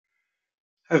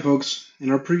Hi folks,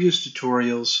 in our previous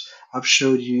tutorials I've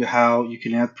showed you how you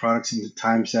can add products into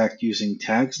Timesact using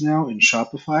tags now in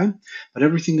Shopify, but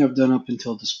everything I've done up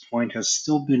until this point has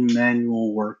still been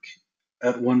manual work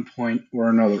at one point or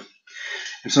another.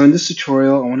 And so in this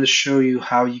tutorial I want to show you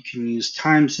how you can use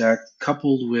Timesact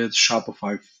coupled with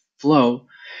Shopify Flow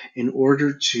in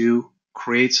order to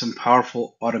create some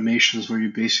powerful automations where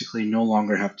you basically no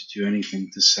longer have to do anything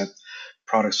to set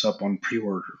products up on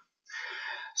pre-order.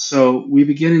 So we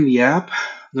begin in the app.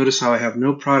 Notice how I have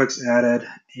no products added,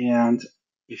 and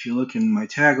if you look in my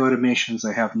tag automations,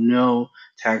 I have no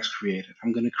tags created.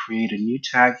 I'm going to create a new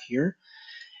tag here,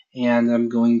 and I'm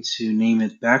going to name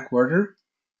it backorder.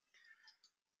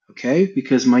 Okay,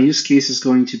 because my use case is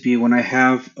going to be when I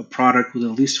have a product with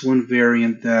at least one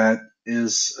variant that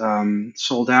is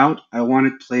sold out, I want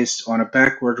it placed on a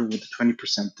backorder with a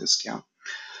 20% discount.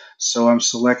 So I'm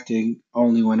selecting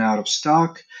only when out of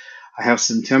stock. I have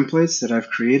some templates that I've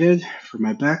created for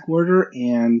my back order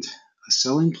and a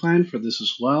selling plan for this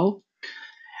as well.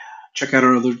 Check out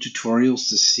our other tutorials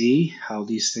to see how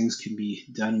these things can be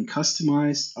done and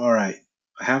customized. All right,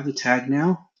 I have the tag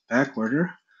now, back order.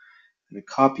 I'm going to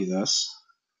copy this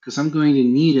because I'm going to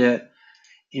need it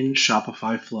in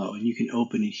Shopify Flow. And you can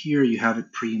open it here. You have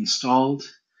it pre-installed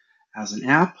as an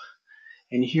app.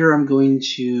 And here I'm going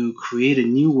to create a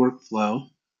new workflow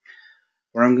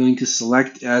where I'm going to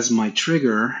select as my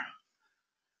trigger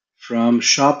from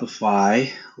Shopify.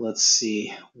 Let's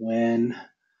see, when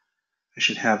I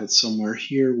should have it somewhere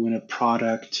here, when a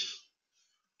product,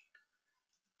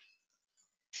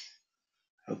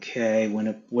 okay,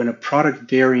 when a product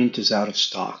variant is out of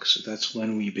stock. So that's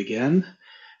when we begin.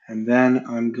 And then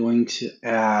I'm going to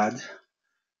add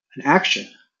an action.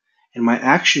 And my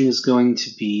action is going to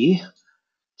be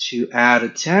to add a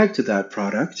tag to that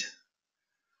product,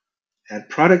 add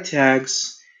product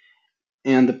tags,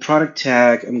 and the product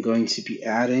tag I'm going to be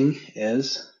adding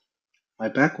is my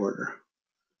back order.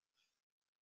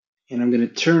 And I'm going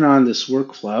to turn on this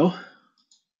workflow,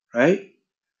 right?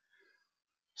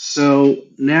 So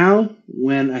now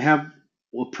when I have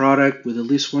a product with at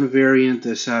least one variant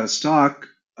that's out of stock,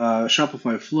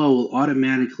 Shopify Flow will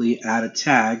automatically add a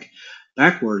tag,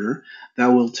 backorder, that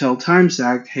will tell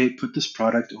Timesact, hey, put this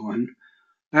product on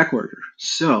backorder.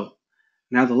 So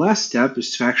now the last step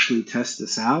is to actually test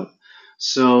this out.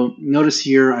 So notice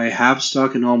here I have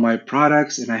stock in all my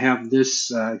products, and I have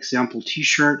this example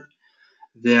t-shirt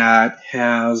that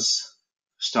has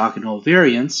stock in all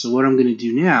variants. So what I'm going to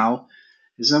do now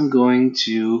is I'm going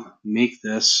to make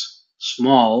this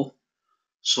small,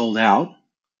 sold out,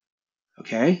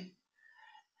 okay?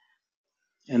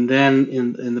 And then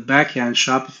in the back end,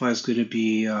 Shopify is going to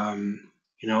be,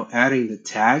 adding the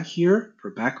tag here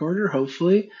for back order,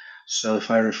 hopefully. So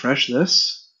if I refresh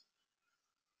this,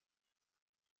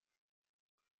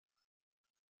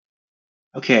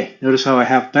 okay, notice how I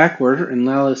have back order, and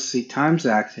now let's see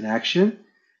Timesact in action.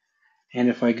 And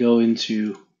if I go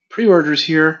into pre-orders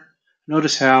here,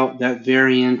 notice how that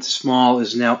variant small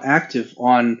is now active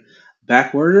on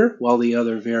back order, while the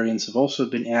other variants have also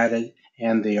been added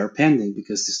and they are pending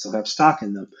because they still have stock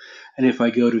in them. And if I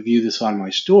go to view this on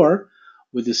my store,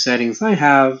 with the settings I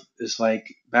have, is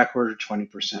like back order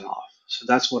 20% off. So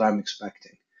that's what I'm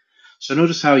expecting. So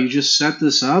notice how you just set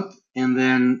this up and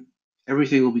then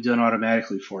everything will be done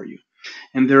automatically for you.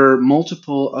 And there are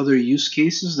multiple other use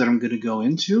cases that I'm going to go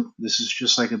into. This is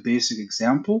just like a basic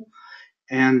example.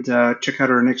 And check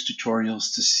out our next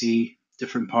tutorials to see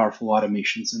different powerful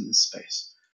automations in this space.